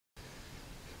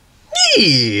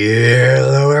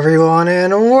Hello everyone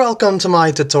and welcome to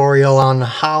my tutorial on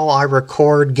how I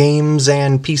record games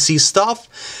and PC stuff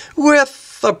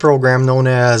with a program known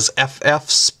as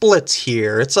FFSplit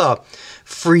here. It's a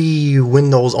free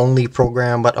Windows only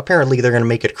program, but apparently they're going to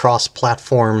make it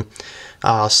cross-platform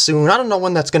soon. I don't know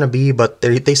when that's going to be, but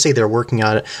they say they're working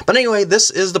on it. But anyway,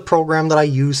 this is the program that I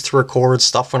use to record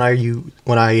stuff when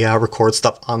I record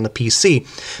stuff on the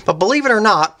PC. But believe it or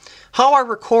not, how I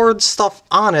record stuff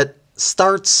on it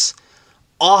starts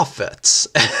off it.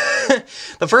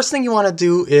 The first thing you want to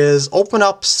do is open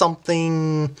up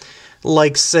something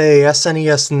like, say,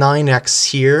 SNES 9X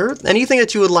here, anything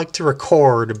that you would like to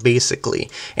record,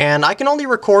 basically. And I can only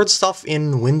record stuff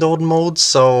in windowed mode,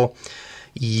 so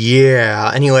yeah.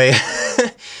 Anyway,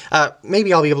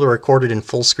 maybe I'll be able to record it in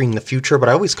full screen in the future, but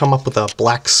I always come up with a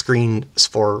black screen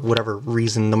for whatever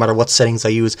reason, no matter what settings I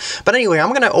use. But anyway, I'm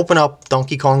going to open up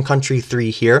Donkey Kong Country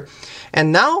 3 here.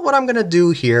 And now what I'm going to do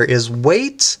here is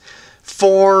wait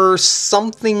for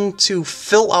something to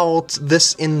fill out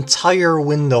this entire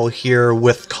window here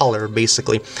with color,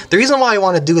 basically. The reason why I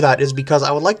want to do that is because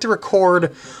I would like to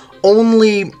record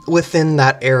only within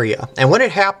that area. And when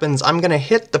it happens, I'm going to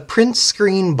hit the print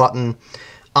screen button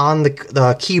on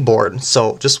the keyboard.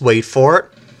 So just wait for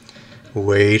it.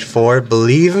 Wait for it.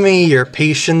 Believe me, your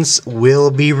patience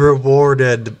will be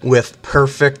rewarded with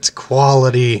perfect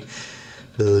quality.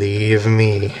 Believe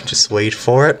me. Just wait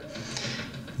for it.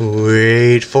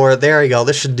 Wait for it. There you go.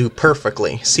 This should do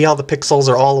perfectly. See how the pixels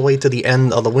are all the way to the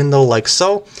end of the window like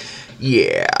so?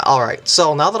 Yeah. Alright,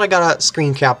 so now that I got a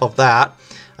screen cap of that,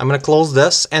 I'm going to close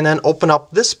this and then open up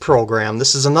this program.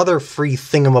 This is another free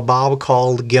thingamabob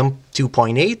called GIMP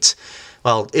 2.8.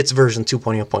 Well, it's version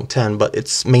 2.8.10, but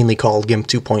it's mainly called GIMP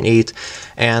 2.8.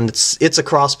 And it's a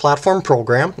cross-platform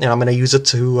program, and I'm going to use it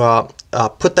to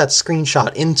put that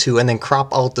screenshot into and then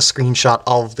crop out the screenshot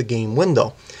of the game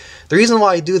window. The reason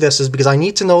why I do this is because I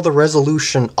need to know the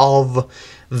resolution of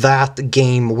that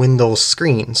game window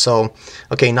screen. So,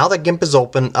 okay, now that GIMP is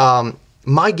open,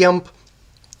 my GIMP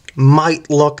might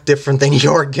look different than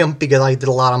your GIMP because I did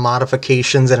a lot of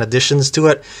modifications and additions to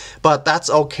it, but that's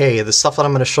okay. The stuff that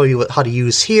I'm going to show you how to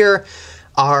use here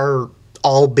are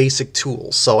all basic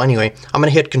tools. So anyway, I'm going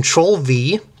to hit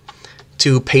Control-V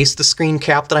to paste the screen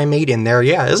cap that I made in there.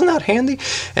 Yeah, isn't that handy?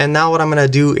 And now what I'm going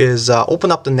to do is open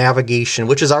up the navigation,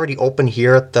 which is already open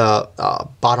here at the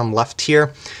bottom left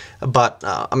here. But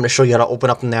I'm going to show you how to open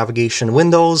up the navigation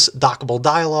windows, dockable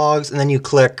dialogues, and then you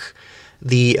click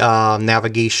the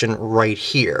navigation right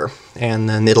here, and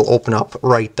then it'll open up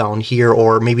right down here,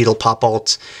 or maybe it'll pop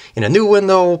out in a new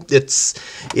window.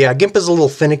 Yeah, GIMP is a little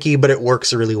finicky, but it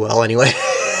works really well anyway.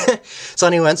 So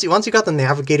anyway, once you got the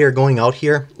navigator going out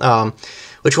here,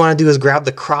 what you want to do is grab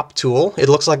the crop tool. It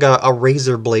looks like a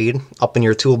razor blade up in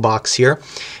your toolbox here,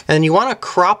 and then you want to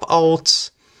crop out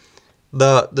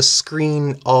the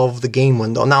screen of the game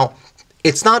window. Now,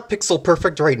 it's not pixel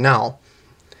perfect right now,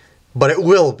 but it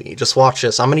will be. Just watch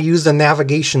this. I'm going to use the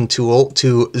navigation tool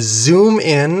to zoom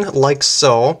in like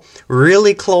so,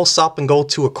 really close up and go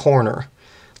to a corner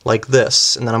like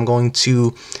this. And then I'm going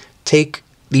to take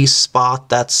the spot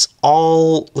that's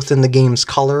all within the game's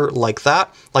color like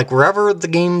that. Like wherever the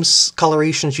game's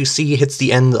colorations you see hits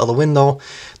the end of the window,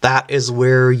 that is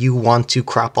where you want to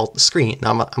crop out the screen.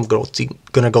 Now I'm going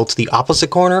to go to the opposite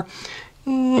corner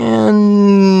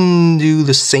and do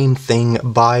the same thing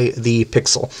by the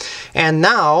pixel. And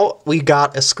now we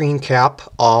got a screen cap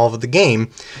of the game.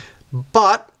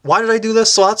 But why did I do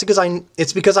this? So that's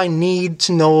because I need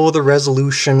to know the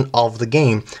resolution of the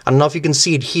game. I don't know if you can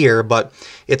see it here, but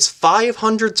it's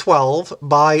 512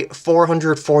 by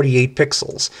 448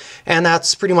 pixels. And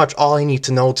that's pretty much all I need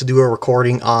to know to do a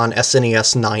recording on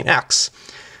SNES 9X.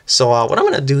 So what I'm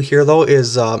going to do here though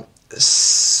is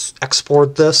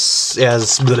export this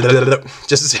as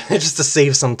just to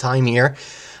save some time here,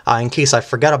 in case I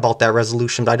forget about that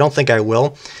resolution, but I don't think I will.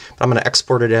 But I'm going to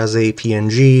export it as a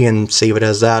PNG and save it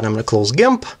as that. I'm going to close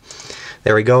GIMP.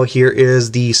 There we go. Here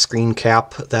is the screen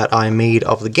cap that I made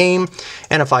of the game.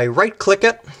 And if I right click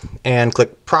it and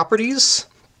click Properties,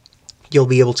 you'll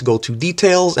be able to go to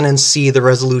Details and then see the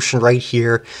resolution right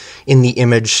here in the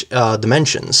image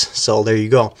dimensions. So there you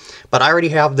go. But I already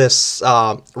have this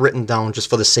written down just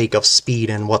for the sake of speed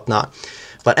and whatnot.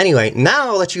 But anyway,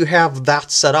 now that you have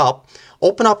that set up,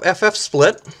 open up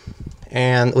FFSplit,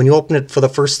 and when you open it for the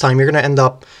first time, you're going to end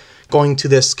up going to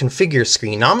this configure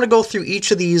screen. Now I'm going to go through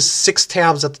each of these 6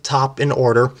 tabs at the top in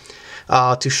order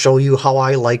to show you how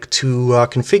I like to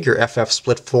configure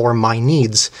FFSplit for my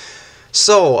needs.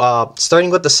 So, starting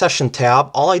with the Session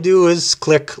tab, all I do is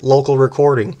click Local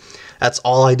Recording. That's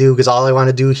all I do, because all I want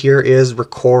to do here is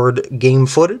record game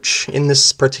footage in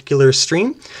this particular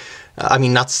stream. I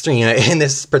mean, not stream, in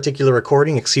this particular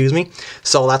recording, excuse me.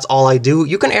 So that's all I do.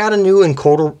 You can add a new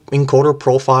encoder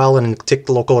profile and tick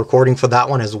the local recording for that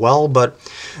one as well, but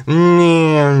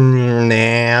nah,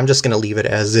 I'm just going to leave it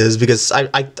as is, because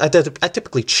I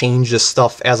typically change this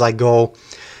stuff as I go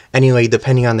anyway,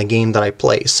 depending on the game that I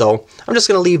play. So I'm just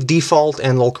going to leave default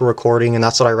and local recording, and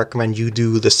that's what I recommend you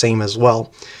do the same as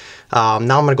well. Now I'm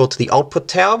going to go to the output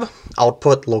tab,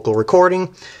 output, local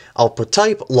recording, output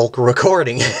type, local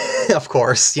recording. Of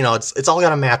course, you know, it's all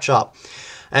got to match up.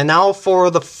 And now for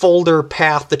the folder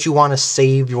path that you want to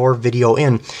save your video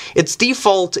in. Its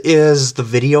default is the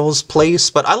videos place,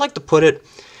 but I like to put it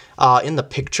in the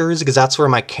pictures, because that's where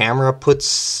my camera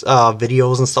puts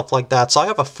videos and stuff like that. So I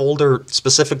have a folder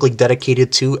specifically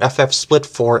dedicated to FFSplit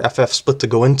for FFSplit to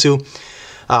go into,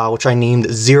 which I named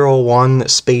 01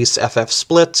 space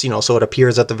FFSplit, you know, so it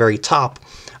appears at the very top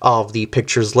of the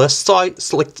pictures list. So I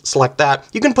select that.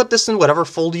 You can put this in whatever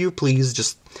folder you please,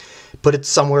 just put it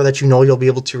somewhere that you know you'll be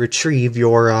able to retrieve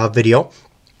your video.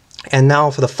 And now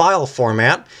for the file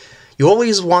format, you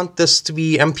always want this to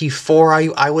be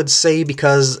MP4, I would say,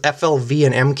 because FLV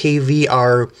and MKV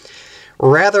are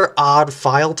rather odd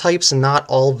file types, and not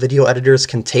all video editors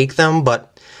can take them,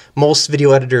 but most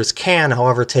video editors can,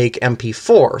 however, take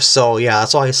MP4. So yeah,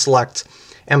 that's why I select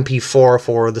MP4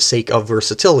 for the sake of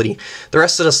versatility. The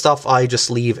rest of the stuff I just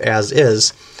leave as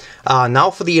is. Now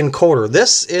for the encoder.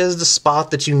 This is the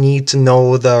spot that you need to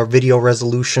know the video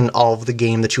resolution of the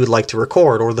game that you would like to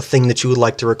record, or the thing that you would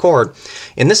like to record.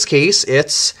 In this case,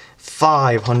 it's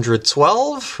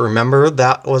 512, remember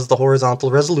that was the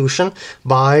horizontal resolution,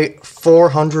 by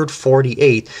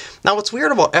 448. Now what's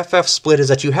weird about FFSplit is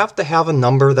that you have to have a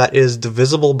number that is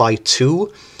divisible by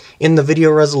 2 in the video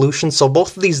resolution, so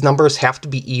both of these numbers have to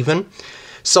be even.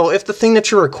 So if the thing that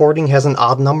you're recording has an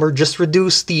odd number, just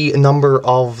reduce the number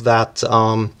of that,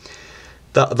 the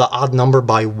odd number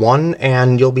by 1,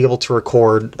 and you'll be able to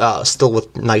record still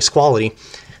with nice quality.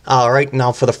 Alright,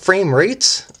 now for the frame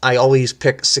rate, I always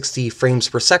pick 60 frames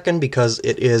per second because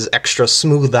it is extra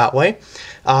smooth that way.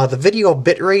 The video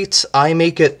bitrate, I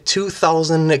make it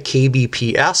 2000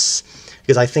 kbps,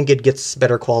 because I think it gets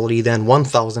better quality than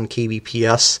 1000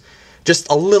 kbps.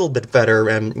 Just a little bit better,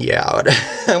 and yeah,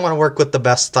 I want to work with the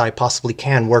best I possibly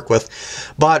can work with.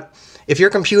 But if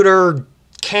your computer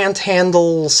can't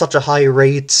handle such a high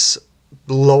rate,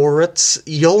 lower it.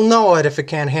 You'll know it if it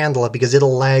can't handle it, because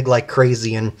it'll lag like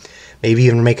crazy and maybe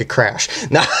even make it crash.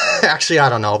 No, actually, I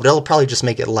don't know, but it'll probably just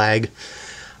make it lag.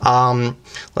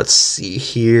 Let's see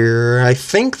here. I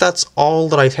think that's all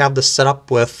that I have this set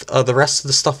up with. The rest of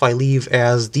the stuff I leave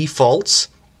as defaults.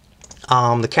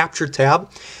 The capture tab,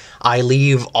 I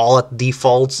leave all at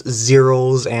defaults,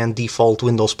 zeros, and default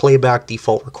Windows playback,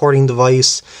 default recording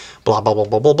device, blah, blah, blah,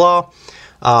 blah, blah, blah.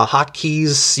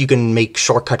 Hotkeys, you can make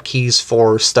shortcut keys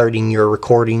for starting your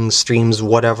recordings, streams,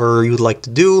 whatever you'd like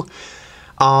to do.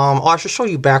 I should show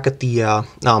you back at the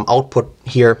output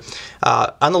here.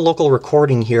 On the local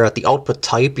recording here at the output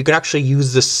type, you can actually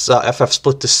use this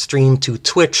FFSplit to stream to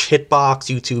Twitch, Hitbox,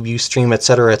 YouTube, Ustream,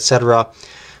 etc., etc.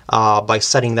 By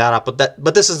setting that up.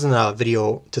 But this isn't a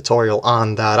video tutorial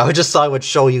on that. I just thought I would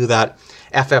show you that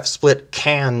FFSplit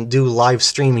can do live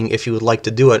streaming if you would like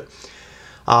to do it.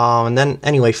 And then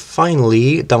anyway,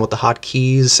 finally, done with the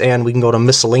hotkeys, and we can go to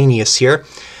miscellaneous here.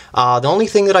 The only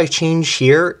thing that I change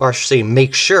here, or I should say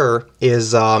make sure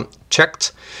is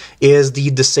checked, is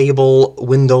the disable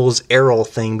Windows arrow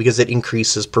thing, because it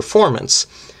increases performance.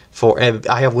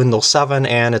 I have Windows 7,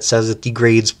 and it says it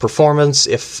degrades performance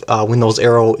if Windows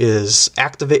arrow is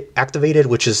activated,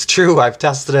 which is true. I've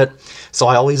tested it, so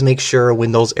I always make sure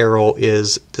Windows arrow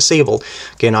is disabled.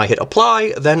 Okay, now I hit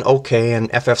apply, then OK,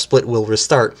 and FFSplit will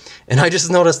restart. And I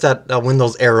just noticed that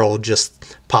Windows arrow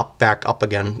just popped back up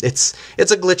again. It's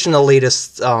a glitch in the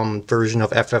latest version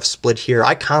of FFSplit here.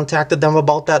 I contacted them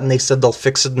about that, and they said they'll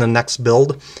fix it in the next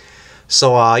build.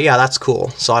 So yeah, that's cool.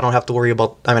 So I don't have to worry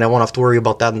about, I won't have to worry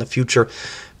about that in the future.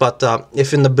 But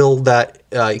if in the build that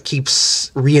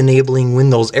keeps re-enabling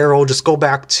Windows arrow, just go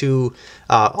back to,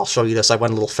 I'll show you this, I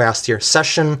went a little fast here,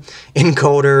 session,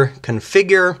 encoder,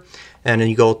 configure, and then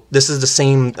you go, this is the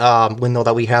same window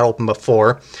that we had open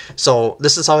before. So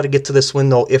this is how to get to this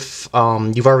window if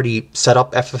you've already set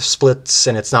up FFSplits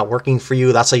and it's not working for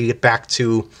you. That's how you get back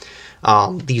to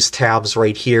these tabs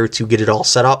right here to get it all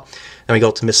set up. Then we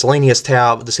go to miscellaneous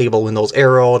tab, disable Windows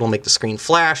arrow, it'll make the screen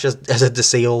flash as it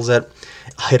disables it.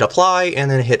 Hit apply and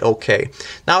then hit OK.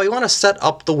 Now we want to set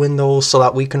up the windows so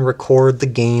that we can record the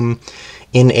game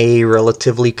in a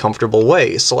relatively comfortable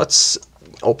way. So let's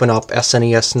open up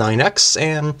SNES 9X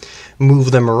and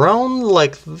move them around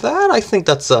like that. I think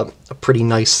that's a pretty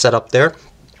nice setup there.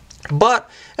 But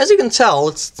as you can tell,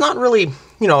 it's not really,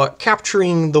 you know,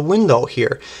 capturing the window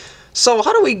here. So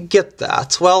how do we get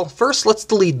that? Well, first let's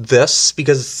delete this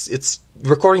because it's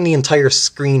recording the entire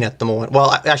screen at the moment.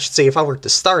 Well, I should say if I were to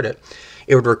start it,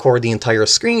 it would record the entire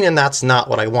screen, and that's not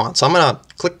what I want. So I'm going to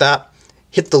click that,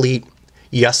 hit delete.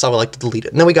 Yes, I would like to delete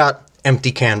it. And then we got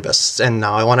empty canvas, and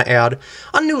now I want to add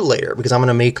a new layer because I'm going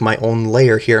to make my own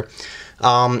layer here.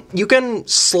 You can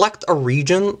select a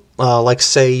region, like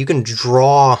say you can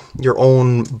draw your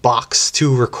own box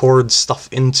to record stuff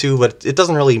into, but it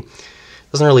doesn't really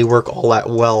work all that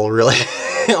well, really,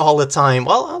 all the time.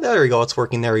 Well, there we go, it's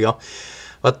working, there we go.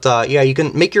 But yeah, you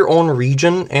can make your own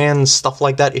region and stuff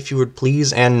like that if you would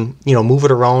please, and you know, move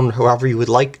it around however you would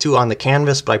like to on the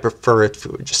canvas, but I prefer it if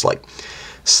it would just like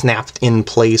snapped in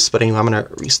place. But anyway, I'm going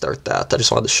to restart that. I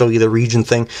just wanted to show you the region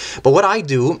thing. But what I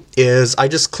do is I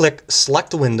just click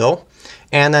select window,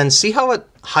 and then see how it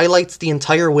highlights the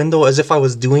entire window as if I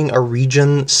was doing a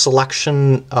region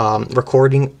selection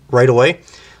recording right away.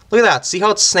 Look at that. See how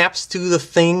it snaps to the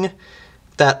thing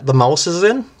that the mouse is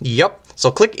in? Yep. So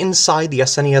click inside the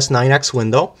SNES 9X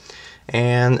window.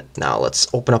 And now let's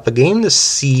open up a game to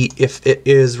see if it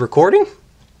is recording.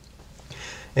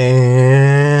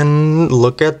 And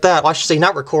look at that. Well, I should say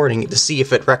not recording, to see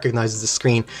if it recognizes the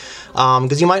screen.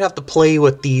 Because you might have to play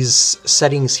with these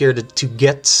settings here to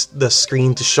get the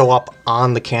screen to show up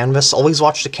on the canvas. Always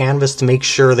watch the canvas to make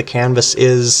sure the canvas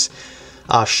is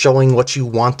showing what you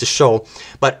want to show.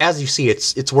 But as you see,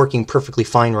 it's working perfectly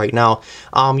fine right now.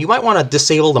 You might want to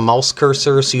disable the mouse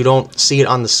cursor so you don't see it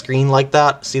on the screen like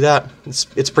that. See that?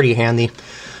 It's pretty handy.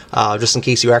 Just in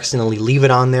case you accidentally leave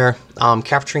it on there.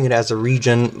 Capturing it as a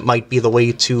region might be the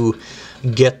way to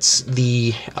get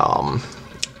the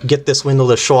get this window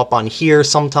to show up on here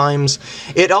sometimes.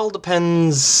 It all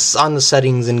depends on the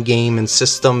settings in game and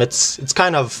system. It's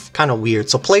kind of weird.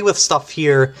 So play with stuff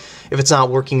here if it's not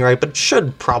working right, but it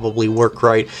should probably work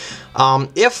right.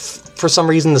 If for some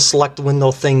reason the select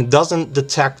window thing doesn't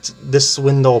detect this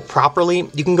window properly,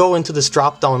 you can go into this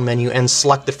drop-down menu and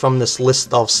select it from this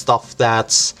list of stuff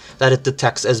that it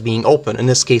detects as being open. In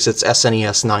this case, it's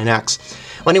SNES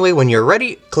 9X. Well, anyway, when you're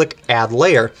ready, click Add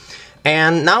Layer.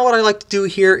 And now what I like to do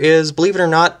here is, believe it or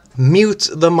not, mute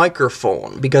the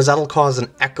microphone, because that'll cause an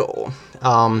echo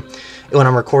when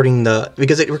I'm recording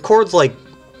because it records like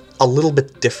a little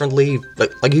bit differently.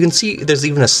 Like you can see there's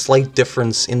even a slight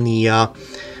difference in the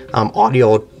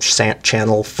audio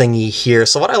channel thingy here.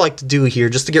 So what I like to do here,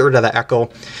 just to get rid of the echo,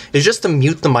 is just to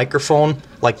mute the microphone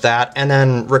like that, and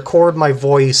then record my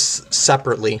voice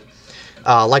separately.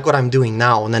 Like what I'm doing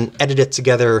now, and then edit it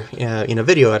together in a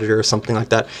video editor or something like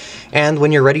that. And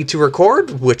when you're ready to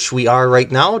record, which we are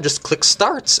right now, just click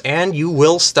Start, and you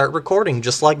will start recording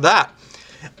just like that.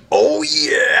 Oh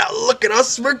yeah, look at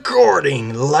us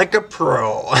recording like a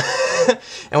pro.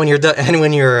 And when you're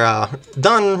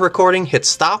done recording, hit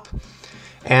stop.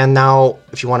 And now,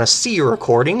 if you want to see your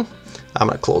recording, I'm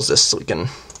going to close this so we can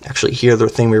actually hear the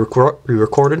thing we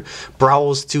recorded.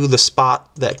 Browse to the spot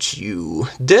that you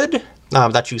did.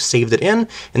 That you saved it in.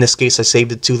 In this case, I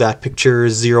saved it to that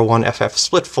Pictures 01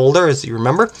 FFSplit folder, as you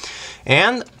remember.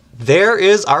 And there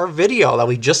is our video that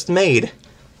we just made.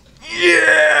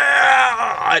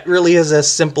 Yeah! It really is as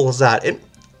simple as that.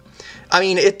 I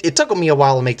mean, it took me a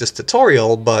while to make this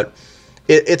tutorial, but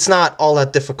it's not all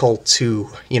that difficult to,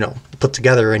 you know, put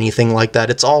together or anything like that.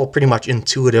 It's all pretty much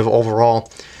intuitive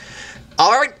overall.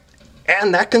 Alright,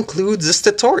 and that concludes this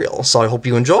tutorial. So I hope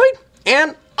you enjoyed,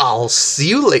 and I'll see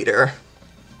you later.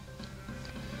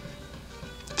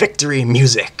 Victory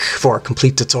music for a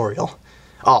complete tutorial.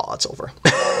 Oh, it's over.